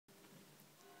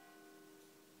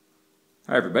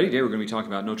Hi everybody, today we're going to be talking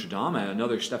about Notre Dame,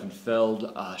 another Stefan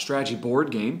Feld strategy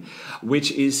board game, which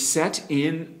is set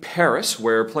in Paris,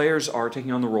 where players are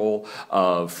taking on the role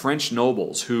of French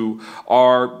nobles who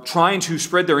are trying to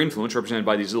spread their influence, represented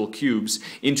by these little cubes,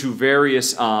 into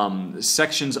various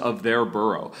sections of their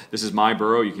borough. This is my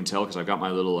borough, you can tell because I've got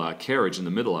my little carriage in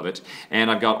the middle of it, and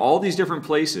I've got all these different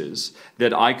places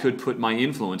that I could put my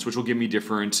influence, which will give me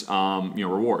different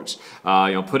rewards.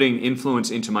 Putting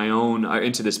influence into my own,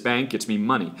 into this bank gets me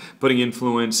money. Putting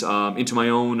influence into my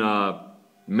own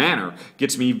manor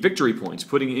gets me victory points.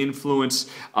 Putting influence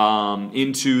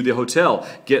into the hotel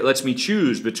lets me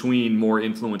choose between more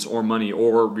influence or money,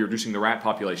 or reducing the rat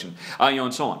population,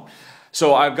 and so on.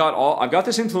 So I've got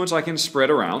this influence I can spread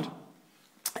around,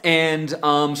 and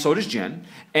so does Jen.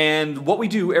 And what we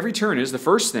do every turn is, the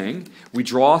first thing, we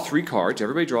draw 3 cards.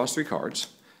 Everybody draws 3 cards,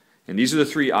 and these are the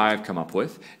 3 I've come up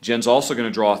with. Jen's also going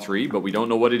to draw 3, but we don't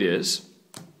know what it is.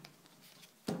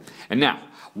 And now,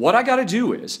 what I got to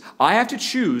do is, I have to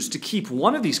choose to keep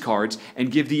one of these cards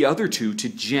and give the other 2 to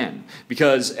Jen,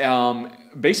 because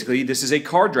basically this is a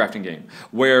card drafting game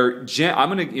where Jen,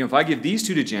 if I give these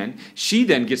 2 to Jen, she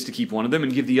then gets to keep one of them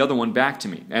and give the other one back to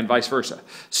me, and vice versa.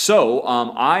 So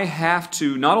I have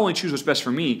to not only choose what's best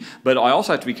for me, but I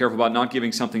also have to be careful about not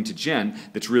giving something to Jen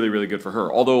that's really, really good for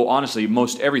her. Although honestly,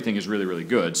 most everything is really, really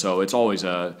good, so it's always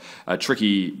a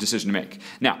tricky decision to make.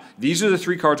 Now, these are the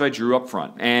 3 cards I drew up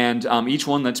front, and each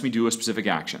one lets me do a specific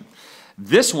action.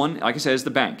 This one, like I said, is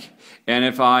the bank. And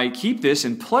if I keep this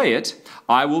and play it,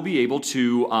 I will be able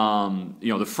to,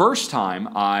 the first time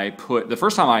I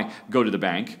go to the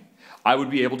bank, I would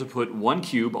be able to put 1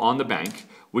 cube on the bank,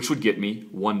 which would get me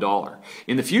 $1.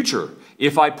 In the future,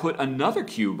 if I put another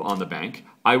cube on the bank,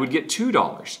 I would get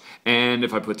 $2. And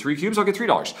if I put 3 cubes, I'll get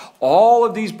 $3. All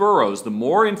of these boroughs, the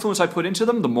more influence I put into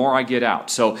them, the more I get out.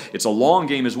 So it's a long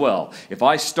game as well. If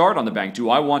I start on the bank, do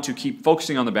I want to keep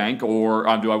focusing on the bank, or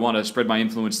do I want to spread my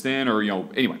influence thin, or,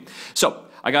 anyway. So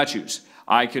I got to choose.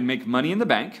 I can make money in the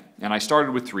bank, and I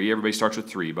started with 3. Everybody starts with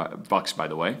 $3, by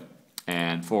the way,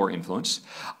 and 4 influence.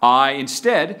 I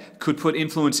instead could put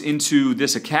influence into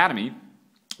this academy,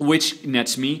 which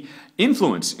nets me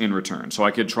influence in return. So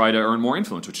I could try to earn more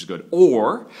influence, which is good.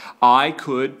 Or I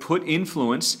could put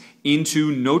influence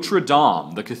into Notre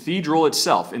Dame, the cathedral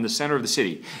itself in the center of the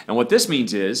city. And what this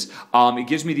means is, it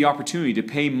gives me the opportunity to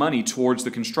pay money towards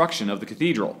the construction of the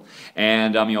cathedral.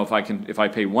 And if I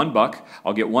pay $1,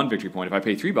 I'll get 1 victory point. If I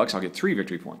pay $3, I'll get 3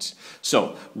 victory points.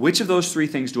 So which of those 3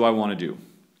 things do I want to do?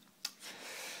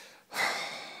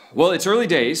 Well, it's early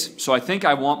days, so I think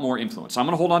I want more influence. I'm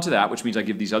going to hold on to that, which means I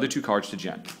give these other 2 cards to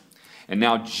Jen. And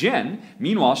now Jen,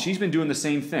 meanwhile, she's been doing the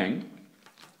same thing,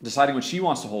 deciding what she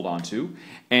wants to hold on to,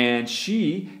 and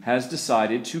she has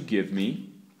decided to give me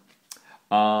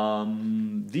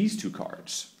these 2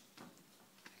 cards.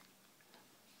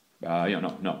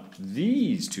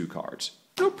 These 2 cards.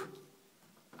 Boop.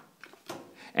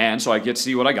 And so I get to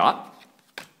see what I got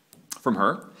from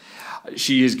her.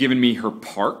 She has given me her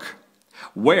park,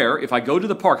 where if I go to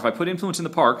the park, if I put influence in the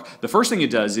park, the first thing it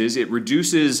does is it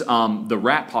reduces the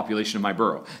rat population of my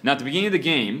borough. Now at the beginning of the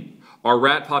game, our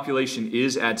rat population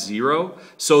is at 0,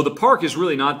 so the park is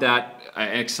really not that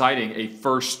exciting a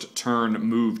first turn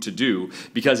move to do,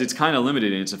 because it's kind of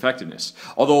limited in its effectiveness.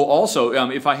 Although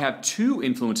also, if I have 2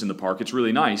 influence in the park, it's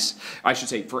really nice. I should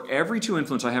say, for every 2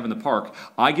 influence I have in the park,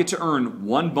 I get to earn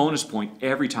 1 bonus point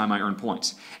every time I earn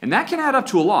points. And that can add up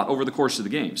to a lot over the course of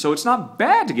the game. So it's not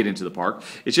bad to get into the park.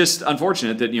 It's just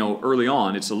unfortunate that, early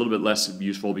on, it's a little bit less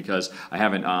useful because I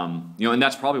haven't, and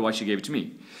that's probably why she gave it to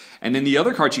me. And then the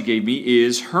other card she gave me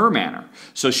is her manor.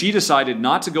 So she decided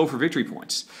not to go for victory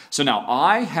points. So now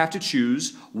I have to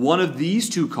choose one of these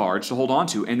 2 cards to hold on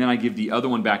to, and then I give the other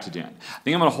one back to Jen. I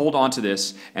think I'm going to hold on to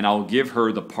this, and I'll give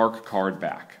her the park card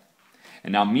back.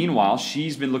 And now meanwhile,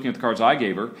 she's been looking at the cards I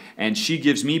gave her, and she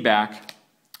gives me back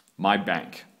my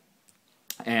bank.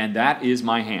 And that is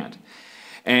my hand.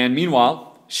 And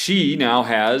meanwhile, she now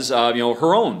has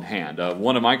her own hand,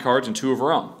 1 of my cards and 2 of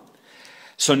her own.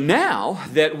 So now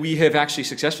that we have actually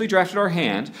successfully drafted our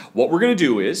hand, what we're going to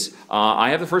do is, I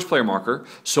have the first player marker,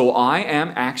 so I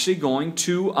am actually going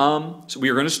to, so we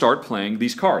are going to start playing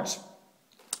these cards.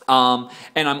 And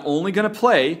I'm only going to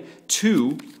play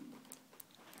 2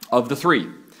 of the 3.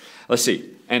 Let's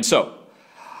see. And so,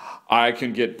 I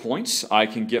can get points, I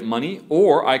can get money,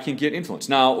 or I can get influence.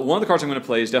 Now, one of the cards I'm going to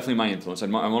play is definitely my influence. I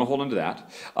want to hold on to that,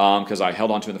 because I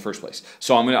held on to it in the first place.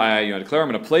 So I declare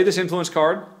I'm going to play this influence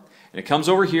card. And it comes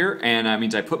over here, and that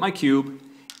means I put my cube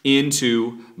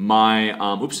into my,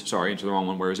 into the wrong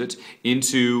one, where is it?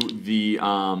 Into the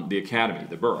academy,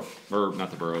 the borough, or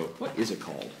not the borough, what is it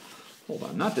called? hold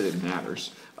on, not that it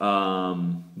matters.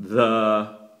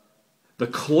 The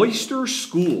Cloister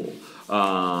School.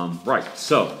 Right,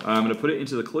 so I'm going to put it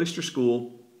into the Cloister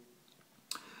School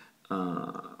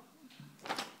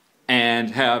and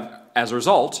have, as a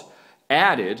result,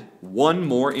 added one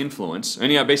more influence.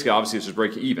 And yeah, basically, obviously, this is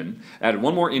break even. Added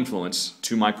one more influence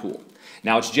to my pool.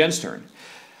 Now it's Jen's turn.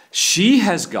 She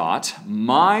has got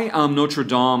my Notre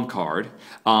Dame card,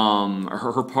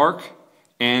 her park,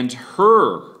 and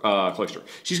her cloister.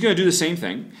 She's going to do the same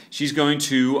thing. She's going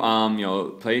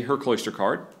to play her cloister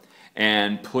card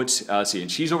and put,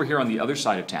 and she's over here on the other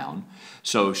side of town.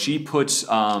 So she puts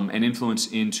an influence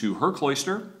into her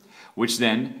cloister, which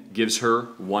then gives her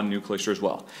one new cloister as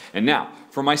well. And now,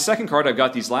 for my second card, I've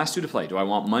got these last two to play. Do I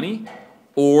want money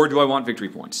or do I want victory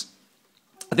points?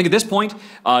 I think at this point,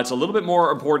 it's a little bit more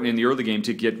important in the early game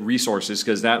to get resources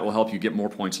because that will help you get more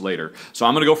points later. So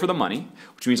I'm going to go for the money,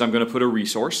 which means I'm going to put a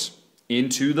resource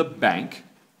into the bank,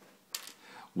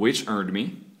 which earned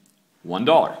me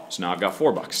 $1. So now I've got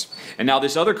 $4. And now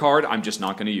this other card I'm just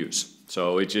not going to use.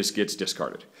 So it just gets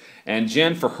discarded. And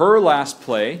Jen, for her last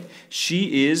play, she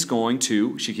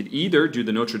could either do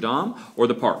the Notre Dame or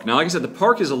the park. Now, like I said, the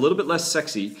park is a little bit less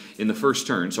sexy in the first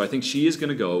turn, so I think she is going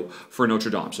to go for Notre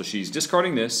Dame. So she's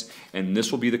discarding this, and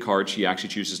this will be the card she actually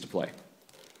chooses to play.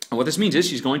 And what this means is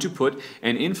she's going to put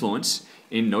an influence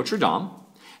in Notre Dame,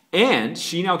 and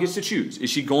she now gets to choose.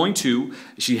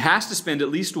 She has to spend at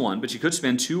least one, but she could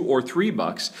spend $2 or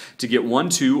 $3 to get 1,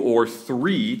 2, or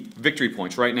 3 victory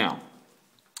points right now.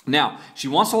 Now, she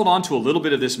wants to hold on to a little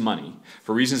bit of this money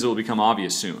for reasons that will become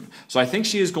obvious soon. So I think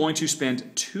she is going to spend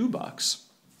 $2,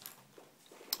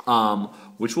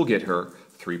 which will get her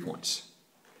 3 points.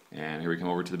 And here we come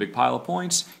over to the big pile of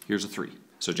points. Here's a 3.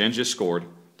 So Jen just scored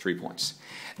 3 points.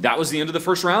 That was the end of the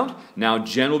first round. Now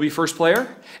Jen will be first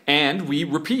player, and we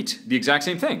repeat the exact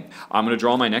same thing. I'm going to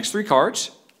draw my next 3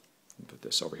 cards. Put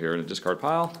this over here in the discard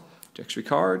pile. Next 3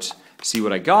 cards. See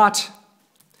what I got.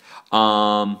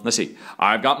 Let's see.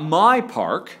 I've got my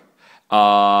park.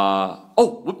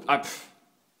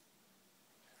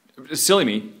 Silly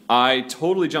me. I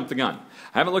totally jumped the gun.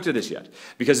 I haven't looked at this yet.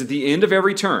 Because at the end of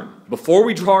every turn, before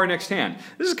we draw our next hand,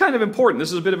 this is kind of important.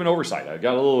 This is a bit of an oversight. I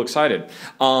got a little excited.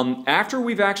 After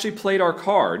we've actually played our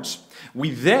cards,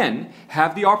 we then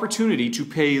have the opportunity to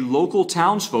pay local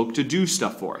townsfolk to do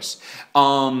stuff for us.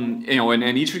 And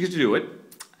each of us get to do it.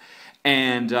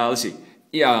 And let's see.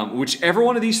 Yeah, whichever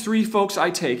one of these 3 folks I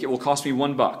take, it will cost me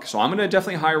 $1. So I'm going to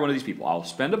definitely hire one of these people. I'll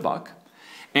spend $1.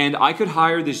 And I could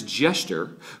hire this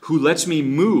jester who lets me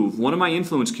move one of my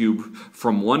influence cube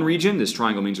from one region, this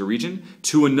triangle means a region,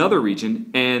 to another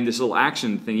region, and this little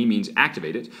action thingy means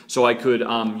activate it. So I could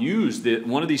use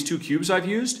one of these 2 cubes I've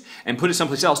used and put it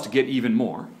someplace else to get even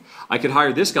more. I could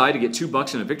hire this guy to get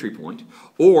 $2 and a victory point,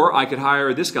 or I could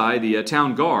hire this guy, the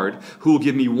town guard, who will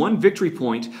give me 1 victory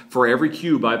point for every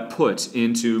cube I put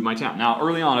into my town. Now,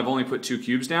 early on, I've only put 2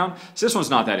 cubes down, so this one's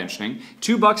not that interesting.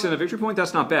 $2 and a victory point,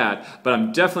 that's not bad, but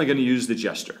I'm definitely going to use the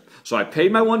jester. So I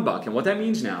paid my $1, and what that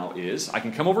means now is I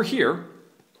can come over here,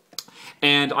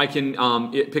 and I can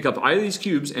pick up either of these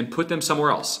cubes and put them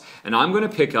somewhere else. And I'm going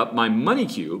to pick up my money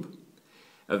cube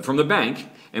from the bank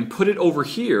and put it over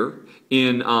here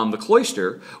in the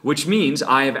cloister, which means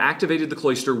I have activated the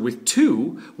cloister with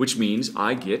 2, which means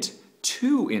I get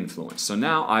 2 influence. So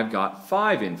now I've got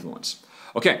 5 influence.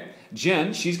 Okay,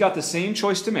 Jen, she's got the same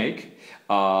choice to make,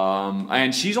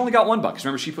 and she's only got $1.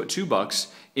 Remember, she put $2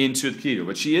 into the cathedral,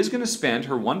 but she is going to spend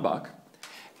her $1.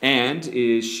 And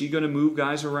is she going to move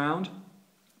guys around,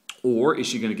 or is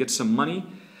she going to get some money?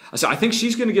 So I think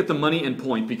she's going to get the money and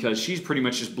point because she's pretty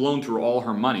much just blown through all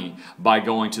her money by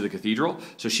going to the cathedral.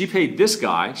 So she paid this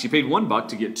guy, she paid $1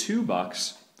 to get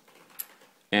 $2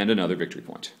 and another victory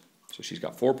point. So she's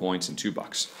got 4 points and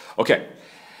 $2. Okay.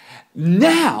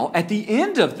 Now, at the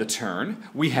end of the turn,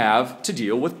 we have to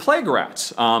deal with plague rats.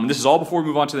 This is all before we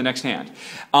move on to the next hand.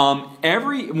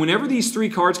 Whenever these 3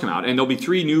 cards come out, and there'll be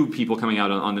 3 new people coming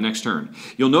out on the next turn,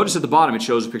 you'll notice at the bottom it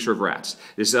shows a picture of rats.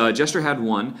 This jester had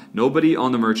 1, nobody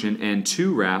on the merchant, and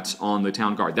 2 rats on the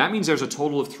town guard. That means there's a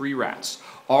total of 3 rats.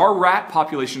 Our rat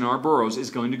population in our boroughs is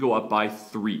going to go up by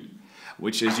 3,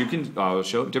 which, as you can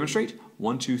demonstrate,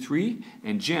 1, 2, 3,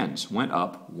 and Jen's went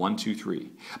up 1, 2,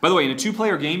 3. By the way, in a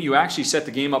 2-player game, you actually set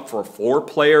the game up for a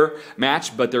 4-player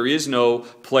match, but there is no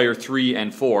player 3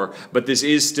 and 4. But this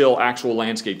is still actual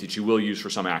landscape that you will use for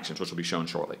some actions, which will be shown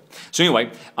shortly. So anyway,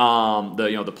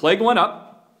 the plague went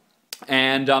up,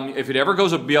 and if it ever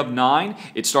goes above 9,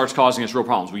 it starts causing us real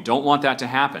problems. We don't want that to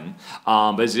happen,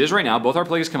 but as it is right now, both our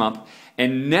plagues come up,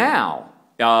 and now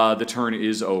the turn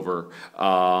is over.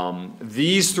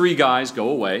 These 3 guys go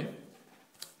away.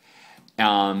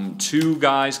 2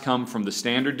 guys come from the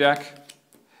standard deck,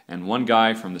 and 1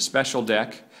 guy from the special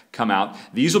deck come out.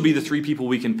 These will be the 3 people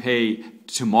we can pay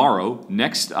tomorrow,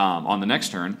 on the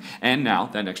next turn, and now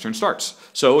that next turn starts.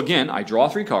 So again, I draw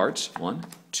 3 cards. 1,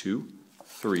 2,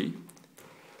 3.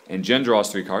 And Jen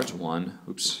draws 3 cards. 1,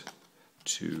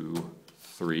 2,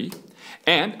 3.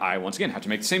 And I, once again, have to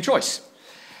make the same choice.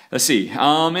 Let's see.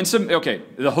 Okay,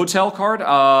 the hotel card.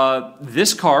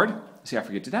 This card, see, I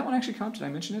forget, did that one actually count? Did I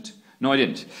mention it? No, I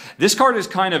didn't. This card is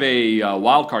kind of a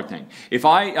wild card thing. If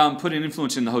I put an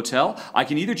influence in the hotel, I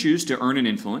can either choose to earn an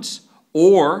influence,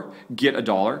 or get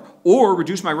 $1, or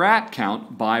reduce my rat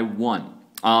count by 1.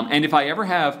 And if I ever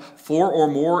have 4 or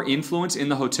more influence in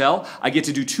the hotel, I get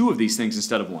to do 2 of these things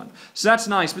instead of 1. So that's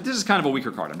nice, but this is kind of a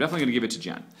weaker card. I'm definitely going to give it to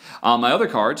Jen. My other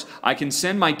cards, I can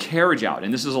send my carriage out,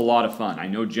 and this is a lot of fun. I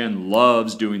know Jen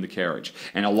loves doing the carriage,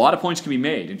 and a lot of points can be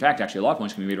made. In fact, actually, a lot of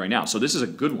points can be made right now. So this is a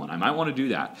good one. I might want to do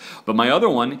that. But my other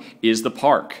one is the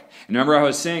park. And remember I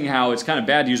was saying how it's kind of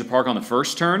bad to use a park on the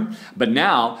first turn, but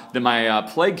now that my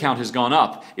plague count has gone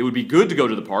up, it would be good to go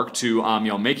to the park to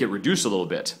make it reduce a little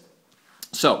bit.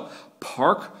 So,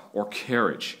 park or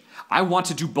carriage. I want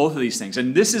to do both of these things,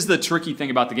 and this is the tricky thing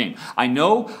about the game. I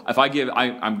know if I give,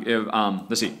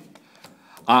 let's see.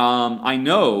 I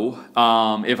know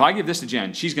if I give this to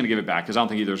Jen, she's going to give it back because I don't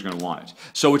think either is going to want it.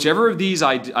 So whichever of these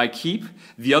I keep,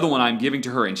 the other one I'm giving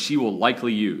to her, and she will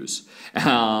likely use.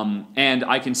 And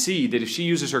I can see that if she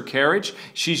uses her carriage,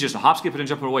 she's just a hop, skip, and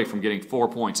jump away from getting 4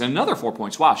 points. And another 4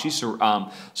 points. Wow, so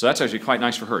that's actually quite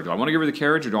nice for her. Do I want to give her the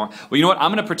carriage, or do I? Well, you know what?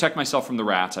 I'm going to protect myself from the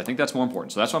rats. I think that's more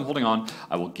important. So that's why I'm holding on.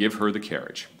 I will give her the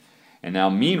carriage. And now,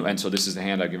 and so this is the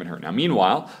hand I've given her. Now,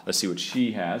 meanwhile, let's see what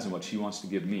she has and what she wants to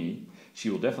give me. She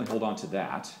will definitely hold on to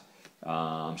that.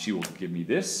 She will give me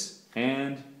this,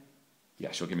 and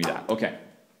yeah, she'll give me that. Okay.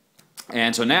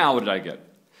 And so now, what did I get?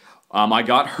 I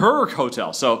got her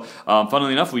hotel. So,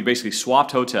 funnily enough, we basically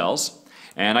swapped hotels.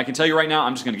 And I can tell you right now,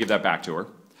 I'm just going to give that back to her,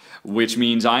 which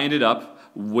means I ended up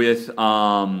with that's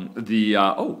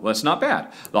not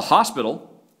bad. The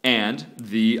hospital and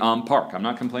the park. I'm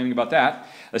not complaining about that.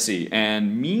 Let's see.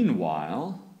 And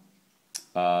meanwhile,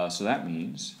 so that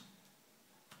means,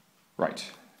 right.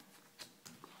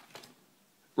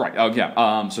 Oh,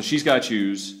 yeah. So she's got to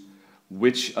choose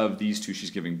which of these 2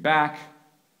 she's giving back.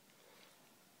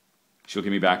 She'll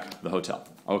give me back the hotel.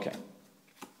 Okay.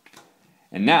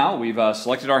 And now we've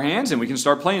selected our hands and we can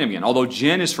start playing them again. Although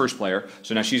Jen is first player,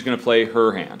 so now she's going to play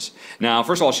her hands. Now,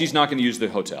 first of all, she's not going to use the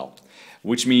hotel,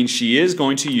 which means she is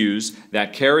going to use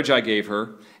that carriage I gave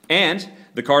her and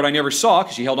the card I never saw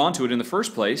because she held on to it in the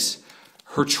first place,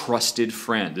 her trusted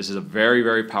friend. This is a very,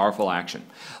 very powerful action.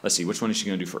 Let's see, which one is she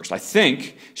going to do first? I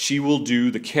think she will do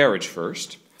the carriage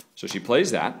first. So she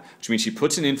plays that, which means she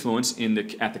puts an influence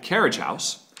at the carriage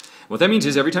house. What that means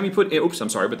is every time you put, oops, I'm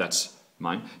sorry, but that's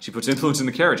mine. She puts influence in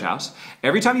the carriage house.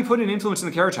 Every time you put an influence in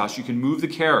the carriage house, you can move the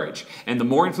carriage. And the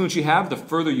more influence you have, the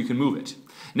further you can move it.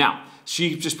 Now,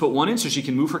 she just put 1 in so she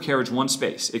can move her carriage 1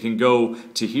 space. It can go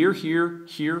to here, here,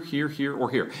 here, here, here, or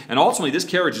here. And ultimately, this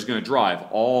carriage is going to drive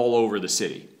all over the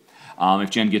city if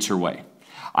Jen gets her way.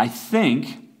 I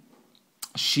think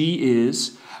she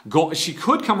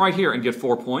could come right here and get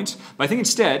 4 points, but I think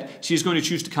instead she's going to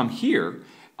choose to come here.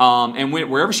 And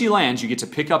wherever she lands, you get to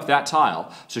pick up that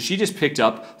tile. So she just picked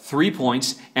up 3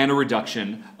 points and a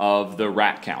reduction of the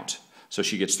rat count. So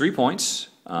she gets 3 points.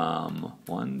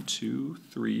 1, 2,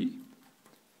 3.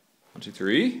 1, 2,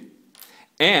 3.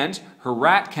 And her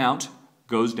rat count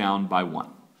goes down by 1.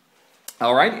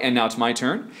 All right, and now it's my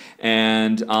turn.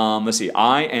 And let's see,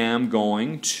 I am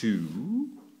going to...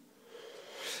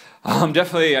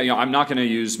 definitely, I'm not going to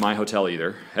use my hotel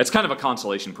either. It's kind of a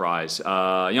consolation prize.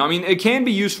 I mean, it can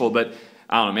be useful, but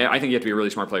I don't know, man, I think you have to be a really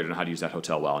smart player to know how to use that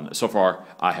hotel well. And so far,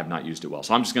 I have not used it well.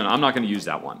 So I'm not going to use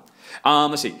that one.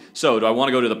 Let's see. So do I want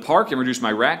to go to the park and reduce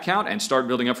my rat count and start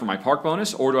building up for my park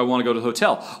bonus? Or do I want to go to the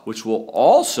hotel,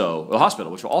 the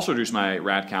hospital, which will also reduce my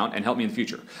rat count and help me in the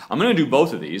future? I'm going to do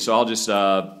both of these. So I'll just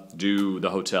do the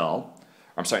hotel.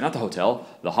 I'm sorry, not the hotel,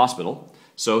 the hospital.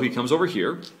 So he comes over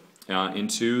here.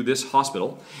 Into this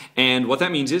hospital, and what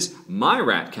that means is my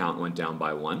rat count went down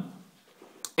by 1,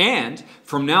 and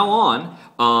from now on,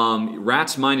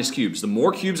 rats minus cubes. The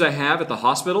more cubes I have at the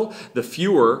hospital, the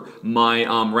fewer my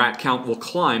rat count will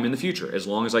climb in the future, as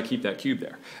long as I keep that cube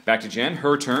there. Back to Jen,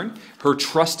 her turn. Her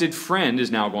trusted friend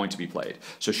is now going to be played.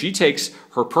 So she takes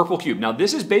her purple cube. Now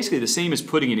this is basically the same as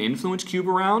putting an influence cube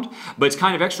around, but it's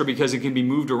kind of extra because it can be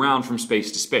moved around from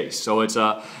space to space. So it's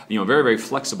a very, very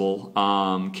flexible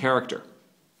character.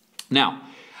 Now,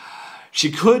 She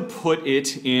could put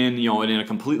it in, in a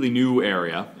completely new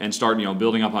area and start,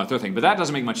 building up on a third thing, but that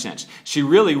doesn't make much sense. She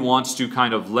really wants to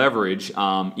kind of leverage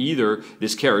either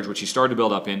this carriage, which she started to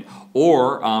build up in,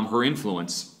 or her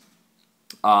influence,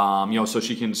 so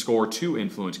she can score 2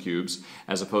 influence cubes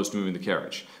as opposed to moving the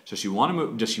carriage. So does she want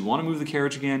to move the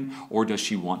carriage again, or does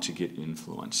she want to get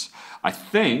influence? I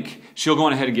think she'll go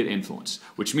on ahead and get influence,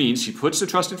 which means she puts the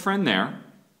trusted friend there.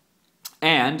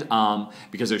 And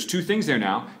because there's 2 things there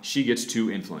now, she gets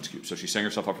 2 influence cubes. So she's setting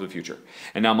herself up for the future.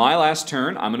 And now my last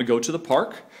turn, I'm going to go to the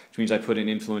park, which means I put an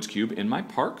influence cube in my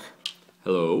park.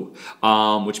 Hello.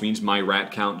 Which means my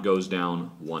rat count goes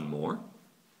down 1 more.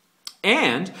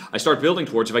 And I start building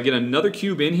towards, if I get another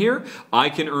cube in here, I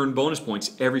can earn bonus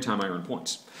points every time I earn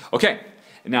points. Okay.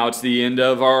 Now it's the end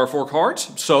of our 4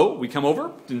 cards. So we come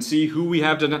over and see who we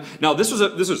have to... Now this was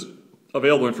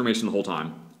available information the whole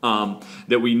time.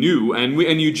 That we knew,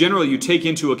 and you generally take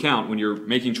into account when you're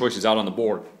making choices out on the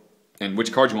board and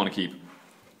which cards you want to keep,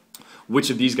 which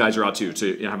of these guys are out too, so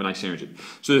you have a nice synergy.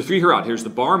 So the 3 who are out, here's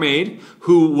the barmaid,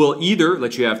 who will either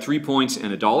let you have 3 points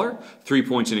and $1, 3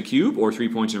 points in a cube, or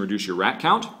 3 points and reduce your rat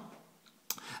count.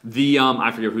 The,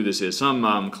 I forget who this is,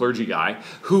 some clergy guy,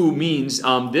 who means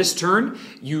this turn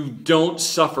you don't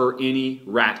suffer any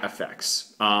rat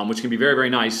effects, which can be very,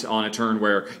 very nice on a turn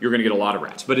where you're going to get a lot of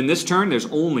rats. But in this turn, there's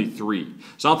only 3.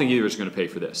 So I don't think either is going to pay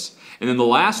for this. And then the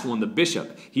last one, the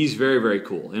bishop, he's very, very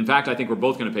cool. In fact, I think we're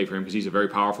both going to pay for him because he's a very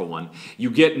powerful one. You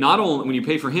get not only, when you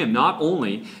pay for him, not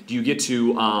only do you get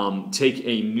to take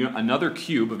another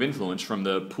cube of influence from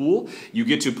the pool, you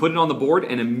get to put it on the board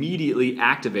and immediately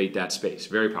activate that space.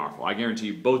 Very powerful. I guarantee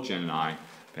you both Jen and I,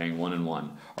 paying 1 and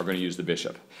 1, are going to use the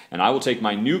bishop. And I will take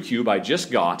my new cube I just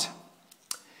got.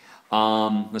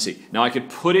 Let's see. Now I could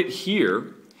put it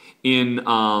here in the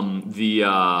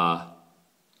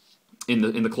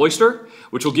cloister,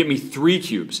 which will give me 3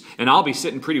 cubes. And I'll be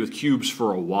sitting pretty with cubes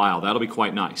for a while. That'll be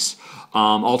quite nice.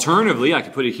 Alternatively, I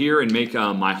could put it here and make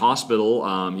my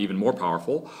hospital even more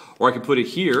powerful. Or I could put it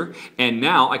here, and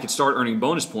now I could start earning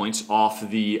bonus points off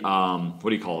the, what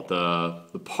do you call it,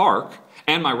 the park.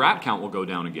 And my rat count will go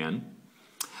down again.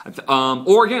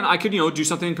 Or again, I could, do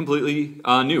something completely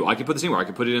new. I could put this anywhere. I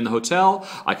could put it in the hotel.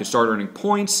 I could start earning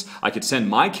points. I could send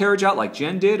my carriage out like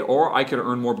Jen did, or I could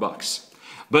earn more bucks.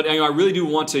 But I really do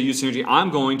want to use synergy. I'm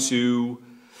going to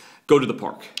go to the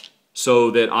park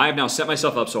so that I have now set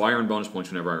myself up so I earn bonus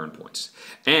points whenever I earn points.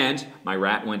 And my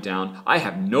rat went down. I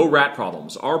have no rat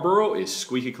problems. Our borough is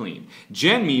squeaky clean.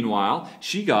 Jen, meanwhile,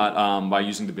 she got, by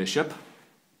using the bishop,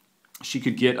 she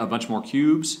could get a bunch more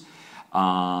cubes.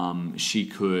 She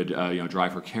could,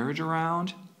 drive her carriage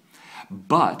around.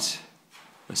 But,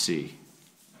 let's see.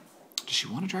 Does she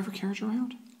want to drive her carriage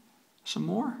around? Some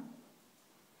more?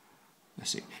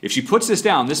 Let's see. If she puts this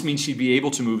down, this means she'd be able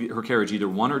to move her carriage either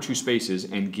 1 or 2 spaces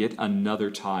and get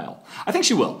another tile. I think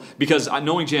she will, because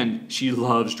knowing Jen, she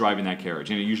loves driving that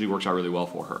carriage, and it usually works out really well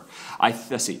for her.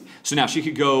 Let's see. So now she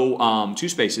could go 2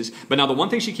 spaces, but now the one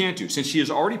thing she can't do, since she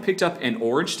has already picked up an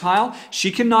orange tile,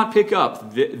 she cannot pick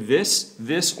up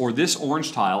this, or this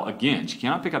orange tile again. She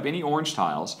cannot pick up any orange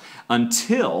tiles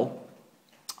until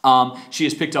she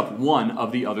has picked up one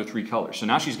of the other 3 colors. So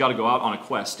now she's got to go out on a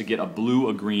quest to get a blue,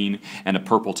 a green, and a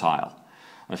purple tile.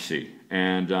 Let's see.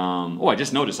 And, I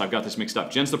just noticed I've got this mixed up.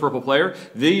 Jen's the purple player.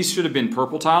 These should have been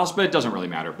purple tiles, but it doesn't really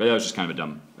matter. But that was just kind of a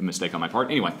dumb mistake on my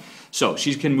part. Anyway, so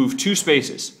she can move 2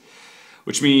 spaces,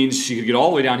 which means she could get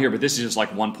all the way down here, but this is just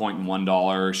like 1 point and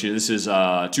 $1. This is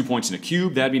 2 points in a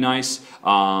cube. That'd be nice.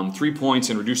 3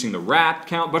 points in reducing the rat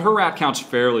count, but her rat count's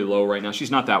fairly low right now. She's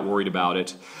not that worried about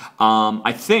it.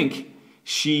 I think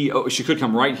she could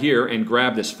come right here and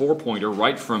grab this 4-pointer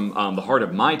right from the heart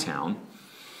of my town.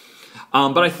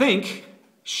 But I think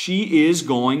she is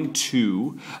going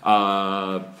to,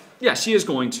 she is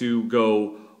going to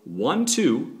go 1,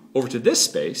 2 over to this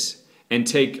space and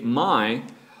take my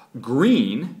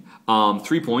green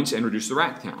 3 points and reduce the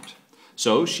rat count.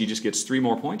 So she just gets 3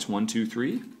 more points. 1, 2,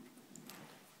 3.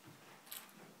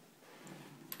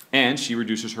 And she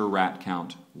reduces her rat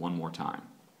count 1 more time.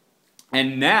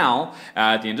 And now,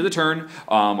 at the end of the turn,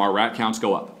 our rat counts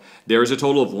go up. There's a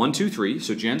total of 1, 2, 3.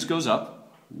 So Jen's goes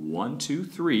up 1, 2,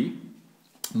 3.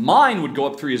 Mine would go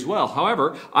up 3 as well.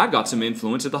 However, I've got some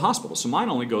influence at the hospital, so mine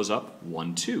only goes up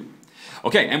 1, 2.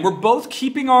 Okay, and we're both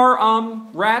keeping our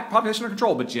rat population under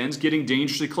control, but Jen's getting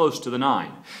dangerously close to the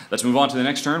 9. Let's move on to the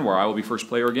next turn, where I will be first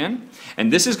player again.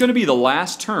 And this is going to be the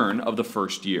last turn of the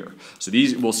first year. So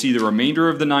these, we'll see the remainder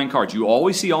of the 9 cards. You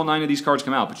always see all 9 of these cards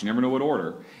come out, but you never know what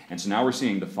order. And so now we're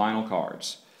seeing the final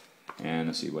cards. And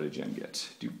let's see, what did Jen get?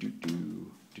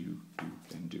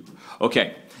 And do.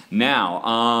 Okay,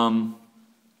 now,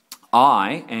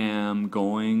 I am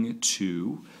going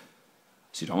to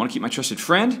see, do I want to keep my trusted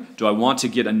friend? Do I want to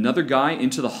get another guy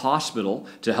into the hospital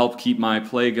to help keep my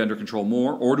plague under control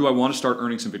more? Or do I want to start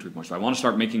earning some victory points? Do I want to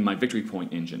start making my victory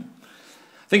point engine?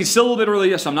 I think it's still a little bit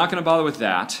early, so I'm not going to bother with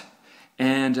that.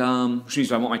 And which means,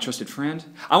 do I want my trusted friend?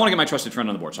 I want to get my trusted friend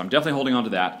on the board, so I'm definitely holding on to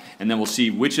that. And then we'll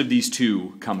see which of these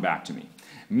two come back to me.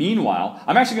 Meanwhile,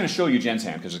 I'm actually going to show you Jen's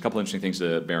hand because there's a couple interesting things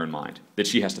to bear in mind that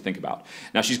she has to think about.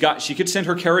 Now, she could send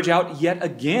her carriage out yet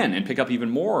again and pick up even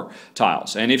more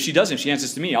tiles. And if she doesn't, if she hands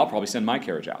this to me, I'll probably send my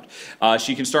carriage out.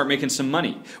 She can start making some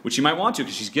money, which she might want to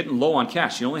because she's getting low on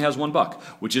cash. She only has $1,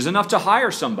 which is enough to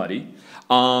hire somebody.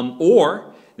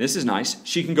 Or, this is nice,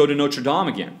 she can go to Notre Dame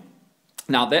again.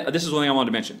 Now, this is one thing I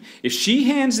wanted to mention. If she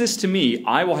hands this to me,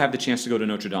 I will have the chance to go to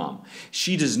Notre Dame.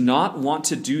 She does not want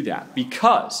to do that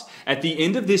because at the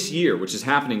end of this year, which is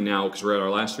happening now because we're at our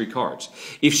last 3 cards,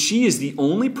 if she is the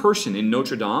only person in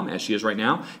Notre Dame, as she is right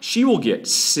now, she will get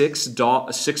 6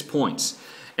 points.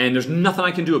 And there's nothing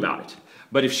I can do about it.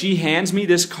 But if she hands me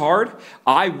this card,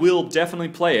 I will definitely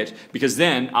play it because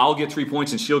then I'll get 3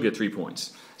 points and she'll get 3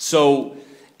 points. So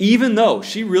even though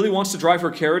she really wants to drive her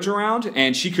carriage around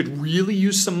and she could really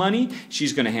use some money,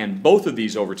 she's going to hand both of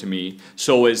these over to me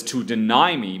so as to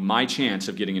deny me my chance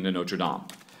of getting into Notre Dame.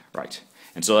 Right.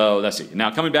 And so let's see. Now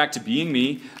coming back to being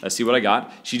me, let's see what I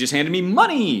got. She just handed me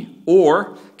money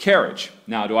or carriage.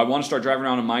 Now, do I want to start driving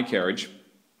around in my carriage?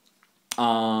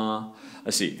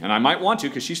 Let's see. And I might want to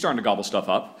because she's starting to gobble stuff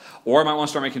up. Or I might want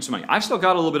to start making some money. I've still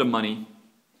got a little bit of money.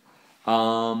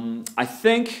 I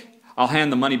think I'll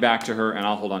hand the money back to her and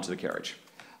I'll hold on to the carriage.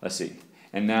 Let's see.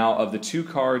 And now of the 2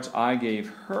 cards I gave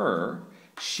her,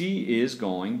 she is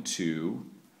going to,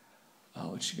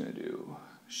 what's she going to do?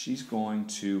 She's going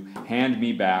to hand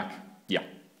me back,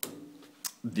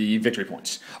 the victory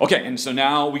points. Okay, and so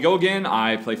now we go again.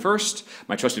 I play first,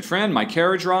 my trusted friend, my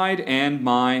carriage ride, and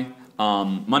my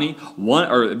money,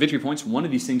 victory points. One of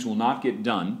these things will not get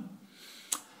done.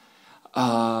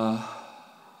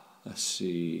 Let's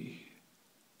see.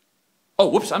 Oh,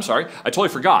 whoops, I'm sorry. I totally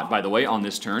forgot, by the way, on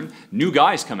this turn. New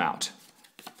guys come out.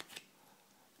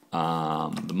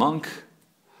 The monk,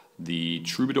 the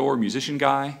troubadour musician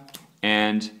guy,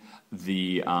 and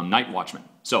the night watchman.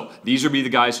 So these would be the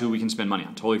guys who we can spend money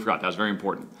on. Totally forgot. That was very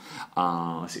important.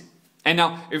 Let's see. And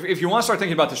now, if you want to start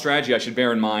thinking about the strategy, I should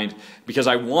bear in mind, because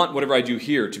I want whatever I do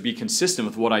here to be consistent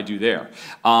with what I do there.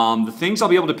 The things I'll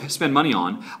be able to spend money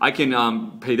on, I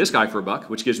can pay this guy for $1,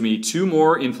 which gives me 2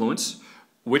 more influence,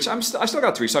 which I still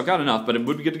got 3, so I've got enough, but it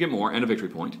would be good to get more, and a victory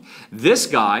point. This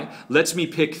guy lets me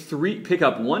pick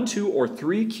up 1, 2, or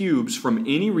 3 cubes from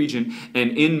any region,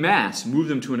 and in mass move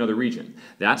them to another region.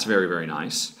 That's very, very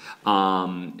nice.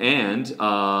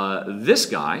 This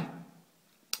guy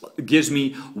gives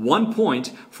me 1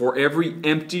 point for every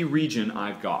empty region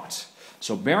I've got.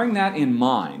 So bearing that in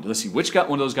mind, let's see, which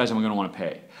one of those guys am I going to want to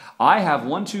pay? I have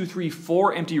 1, 2, 3,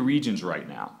 4 empty regions right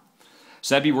now.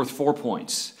 So that'd be worth 4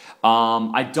 points.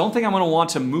 I don't think I'm going to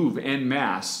want to move en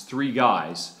masse 3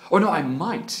 guys. Oh, no, I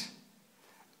might.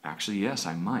 Actually, yes,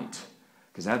 I might.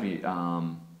 Because that'd be,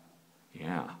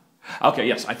 yeah. Okay,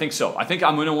 yes, I think so. I think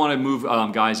I'm going to want to move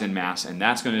guys en masse, and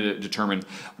that's going to determine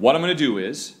what I'm going to do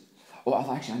is...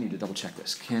 Oh, actually, I need to double check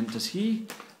this. Does he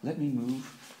let me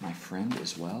move my friend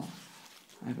as well?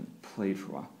 I haven't played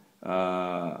for a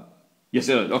while. Yes,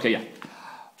 it does. Okay, yeah.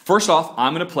 First off,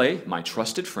 I'm going to play my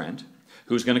trusted friend,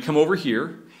 who's going to come over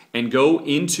here and go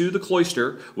into the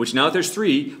cloister, which now that there's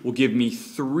 3, will give me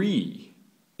 3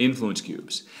 influence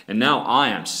cubes. And now I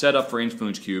am set up for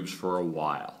influence cubes for a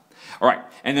while. All right,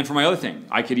 and then for my other thing,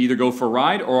 I could either go for a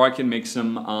ride or I can make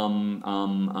some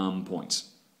points.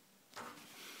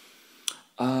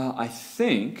 I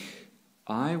think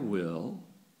I will...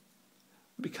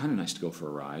 It'd be kind of nice to go for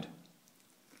a ride.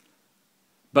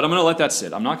 But I'm going to let that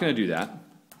sit. I'm not going to do that.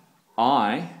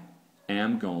 I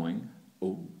am going...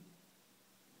 Oh,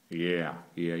 yeah.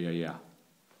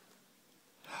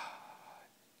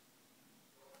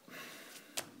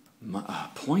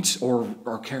 Points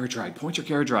or carriage ride? Points or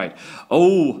carriage ride?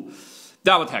 Oh,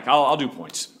 that what the heck. I'll do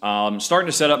points. Starting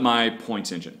to set up my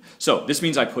points engine. So this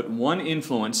means I put 1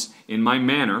 influence in my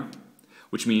manor,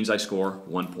 which means I score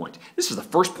 1 point. This is the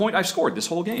first point I've scored this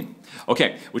whole game.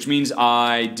 Okay, which means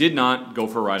I did not go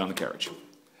for a ride on the carriage.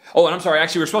 Oh, and I'm sorry,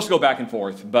 actually, we're supposed to go back and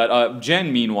forth. But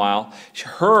Jen, meanwhile,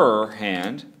 her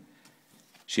hand,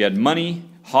 she had money,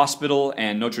 hospital,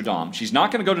 and Notre Dame. She's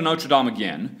not going to go to Notre Dame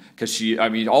again, because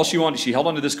all she wanted, she held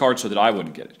onto this card so that I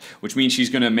wouldn't get it, which means she's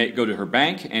going to go to her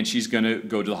bank, and she's going to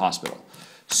go to the hospital.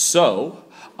 So,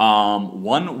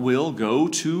 1 will go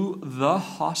to the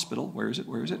hospital. Where is it?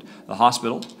 The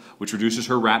hospital, which reduces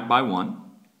her rat by 1.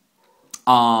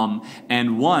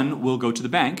 and 1 will go to the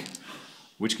bank,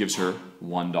 which gives her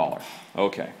 $1.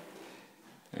 Okay.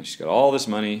 And she's got all this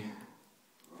money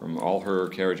from all her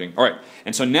carriaging. All right,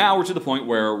 and so now we're to the point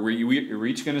where we're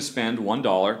each going to spend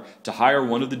 $1 to hire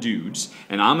one of the dudes,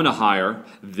 and I'm going to hire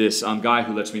this guy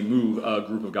who lets me move a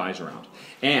group of guys around.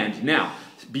 And now,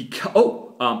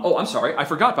 I'm sorry, I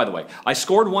forgot, by the way. I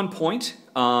scored 1 point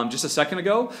just a second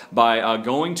ago by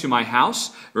going to my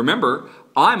house. Remember,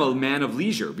 I'm a man of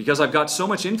leisure because I've got so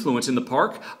much influence in the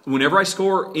park. Whenever I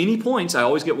score any points, I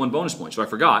always get 1 bonus point. So I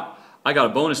forgot, I got a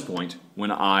bonus point when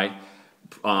I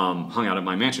hung out at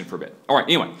my mansion for a bit. All right,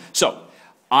 anyway, so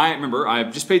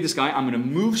I've just paid this guy. I'm going to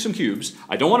move some cubes.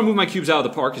 I don't want to move my cubes out of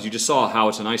the park because you just saw how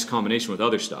it's a nice combination with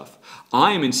other stuff.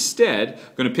 I am instead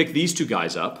going to pick these 2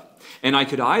 guys up, and I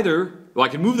could I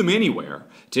could move them anywhere,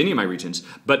 to any of my regions,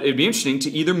 but it'd be interesting to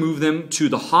either move them to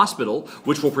the hospital,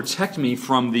 which will protect me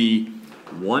from the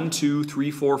 1, 2,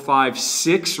 3, 4, 5,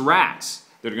 6 rats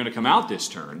that are going to come out this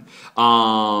turn,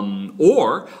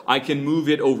 or I can move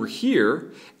it over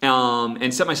here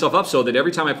and set myself up so that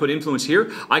every time I put influence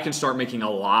here, I can start making a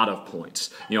lot of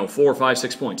points. 4, 5,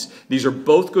 6 points. These are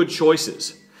both good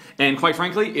choices. And quite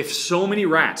frankly, if so many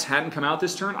rats hadn't come out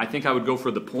this turn, I think I would go for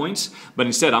the points, but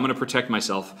instead I'm going to protect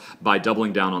myself by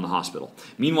doubling down on the hospital.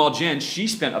 Meanwhile, Jen, she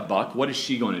spent $1. What is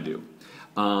she going to do?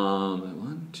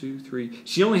 1, 2, 3.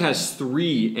 She only has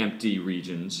 3 empty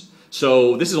regions.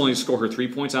 So this is only to score her 3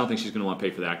 points. I don't think she's going to want to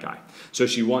pay for that guy. So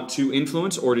does she want to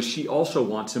influence, or does she also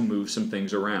want to move some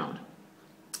things around?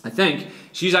 I think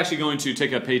she's actually going to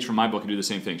take a page from my book and do the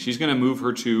same thing. She's going to move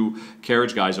her 2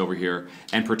 carriage guys over here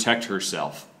and protect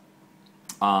herself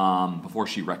before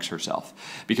she wrecks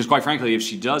herself. Because quite frankly, if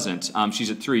she doesn't, she's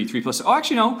at 3. 3 plus... Oh,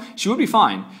 actually, no. She would be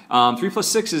fine. 3 plus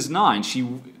 6 is 9.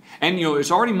 And,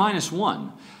 it's already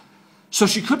 -1. So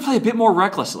she could play a bit more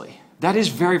recklessly. That is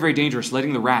very, very dangerous,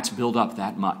 letting the rats build up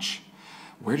that much.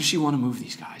 Where does she want to move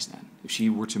these guys then, if she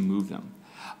were to move them?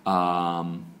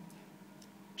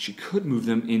 She could move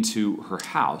them into her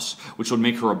house, which would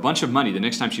make her a bunch of money the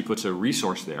next time she puts a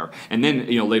resource there. And then,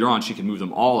 later on, she can move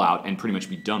them all out and pretty much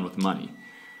be done with money.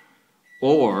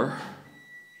 Or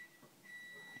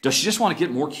does she just want to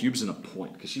get more cubes in a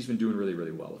point? Because she's been doing really,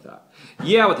 really well with that.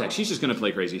 Yeah, with that, she's just going to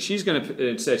play crazy. She's going to,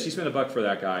 instead, she spent $1 for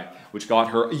that guy, which got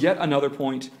her yet another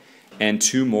point and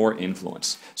 2 more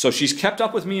influence. So she's kept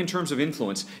up with me in terms of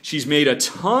influence. She's made a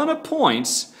ton of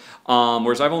points,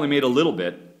 whereas I've only made a little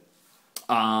bit.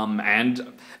 And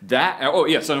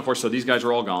of course, so these guys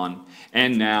are all gone.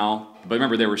 And now, but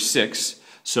remember, there were 6.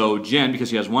 So Jen, because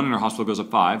she has 1 in her hospital, goes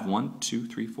up 5. 1, 2,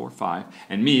 3, 4, 5.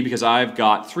 And me, because I've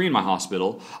got 3 in my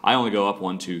hospital, I only go up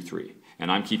 1, 2, 3.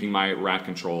 And I'm keeping my rat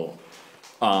control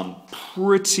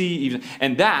pretty even.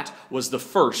 And that was the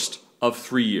first of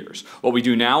 3 years. What we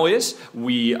do now is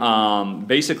we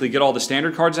basically get all the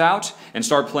standard cards out and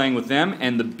start playing with them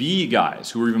and the B guys,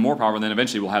 who are even more powerful, and then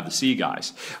eventually we'll have the C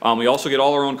guys. We also get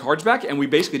all our own cards back, and we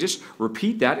basically just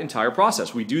repeat that entire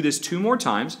process. We do this 2 more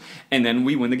times, and then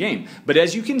we win the game. But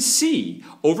as you can see,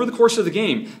 over the course of the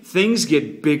game, things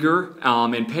get bigger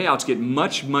and payouts get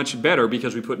much, much better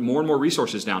because we put more and more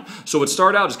resources down. So what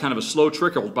started out as kind of a slow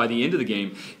trickle by the end of the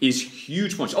game is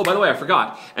huge points. Oh, by the way, I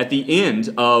forgot. At the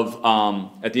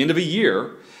end of a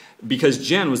year, because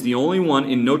Jen was the only one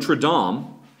in Notre Dame,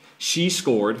 she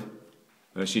scored,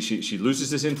 she loses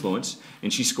this influence,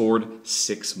 and she scored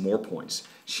 6 more points.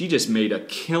 She just made a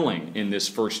killing in this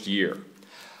first year.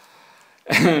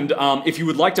 And if you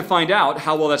would like to find out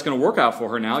how well that's going to work out for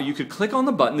her now, you could click on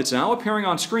the button that's now appearing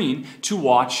on screen to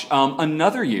watch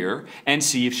another year and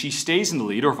see if she stays in the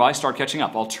lead or if I start catching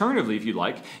up. Alternatively, if you'd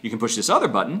like, you can push this other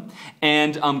button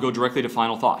and go directly to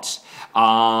final thoughts.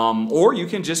 Or you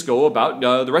can just go about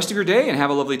the rest of your day and have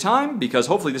a lovely time, because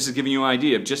hopefully this is giving you an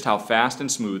idea of just how fast and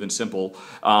smooth and simple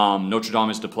Notre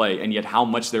Dame is to play, and yet how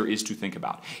much there is to think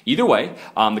about. Either way,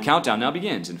 the countdown now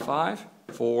begins in 5,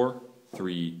 4,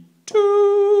 3,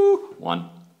 2, 1.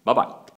 Bye-bye.